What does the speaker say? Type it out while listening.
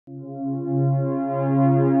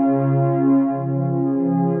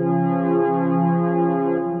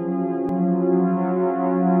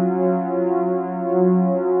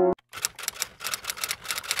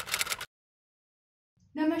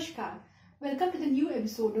welcome to the new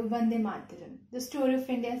episode of Vande Mataram, the story of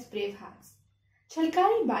India's brave hearts.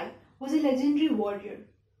 Jhalkari Bai was a legendary warrior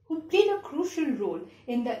who played a crucial role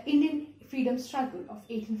in the Indian freedom struggle of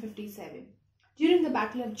 1857 during the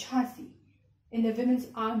Battle of Jhansi in the women's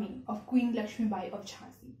army of Queen Lakshmi Bai of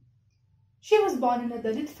Jhansi. She was born in a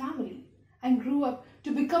Dalit family and grew up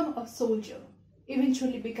to become a soldier,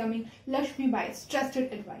 eventually becoming Lakshmi Bai's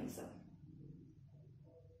trusted advisor.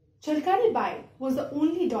 Jhalkari Bai was the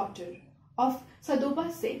only daughter of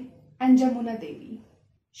Sadoba Singh and Jamuna Devi.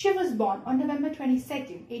 She was born on November 22,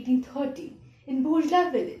 1830 in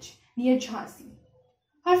Bhojla village near Jhansi.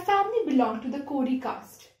 Her family belonged to the Kori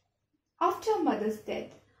caste. After her mother's death,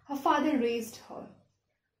 her father raised her.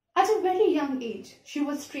 At a very young age, she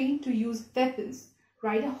was trained to use weapons,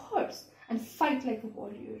 ride a horse, and fight like a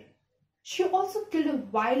warrior. She also killed a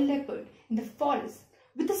wild leopard in the forest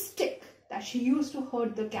with a stick that she used to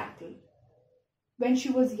herd the cattle. When she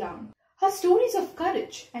was young, her stories of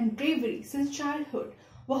courage and bravery since childhood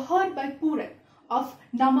were heard by Puran of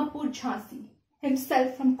Namapur Jhansi,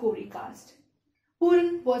 himself from Kori caste.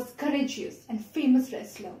 Puran was courageous and famous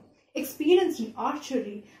wrestler, experienced in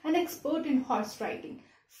archery and expert in horse riding,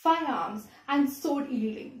 firearms and sword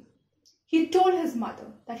wielding. He told his mother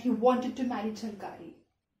that he wanted to marry Jhalkari.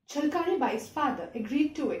 Jhalkari Bai's father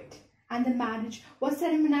agreed to it, and the marriage was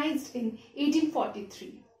ceremonized in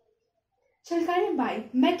 1843. Jhalkari Bai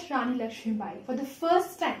met Rani Lakshmi Bai for the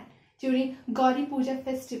first time during Gauri Puja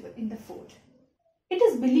festival in the fort. It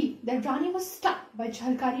is believed that Rani was struck by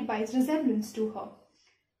Jhalkari Bai's resemblance to her.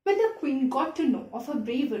 When the queen got to know of her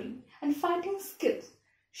bravery and fighting skills,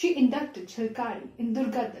 she inducted Jhalkari in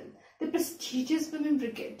Durgadal, the prestigious women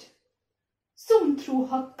brigade. Soon, through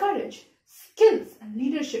her courage, skills and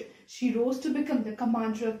leadership, she rose to become the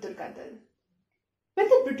commander of Durgadal. When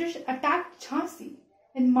the British attacked Jhansi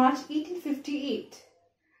in March 1858,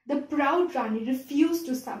 the proud Rani refused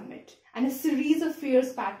to submit and a series of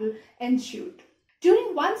fierce battles ensued.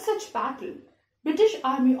 During one such battle, British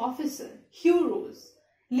army officer heroes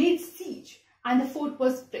laid siege and the fort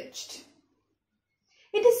was breached.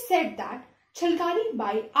 It is said that Jhalkari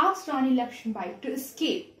Bai asked Rani Lakshmi Bai to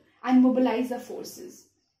escape and mobilize the forces.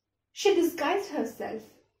 She disguised herself,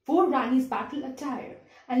 wore Rani's battle attire,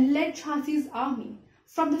 and led Jhansi's army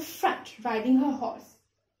from the front riding her horse.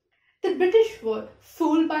 The British were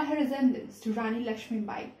fooled by her resemblance to Rani Lakshmi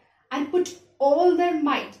Bai and put all their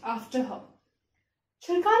might after her.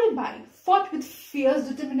 Jhalkari Bai fought with fierce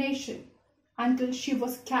determination until she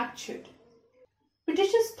was captured.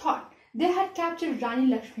 Britishers thought they had captured Rani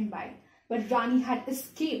Lakshmi Bai, but Rani had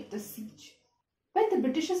escaped the siege. When the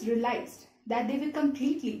Britishers realized that they were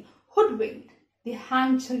completely hoodwinked, they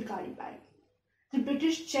hanged Jhalkari Bai. The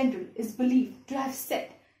British general is believed to have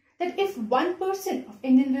said that if 1% of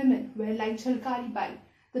Indian women were like Jhalkari Bai,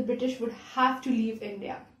 the British would have to leave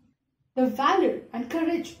India. The valor and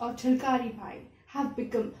courage of Jhalkari Bai have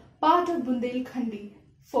become part of Bundelkhandi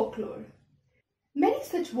folklore. Many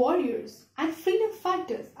such warriors and freedom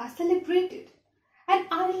fighters are celebrated and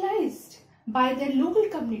idolized by their local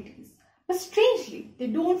communities, but strangely they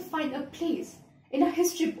don't find a place in our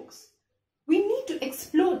history books. We need to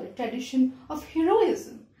explore the tradition of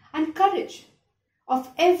heroism and courage of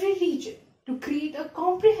every region to create a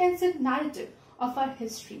comprehensive narrative of our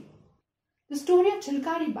history. The story of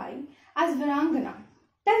Jhalkari Bai as Virangana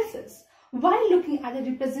tells us why looking at the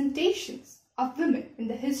representations of women in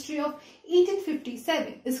the history of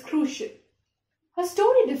 1857 is crucial. Her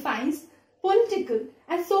story defines political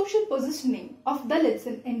and social positioning of Dalits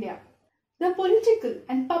in India. The political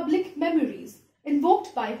and public memories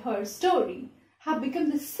invoked by her story have become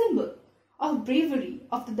the symbol of bravery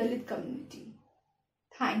of the Dalit community.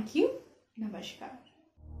 Thank you. Namaskar.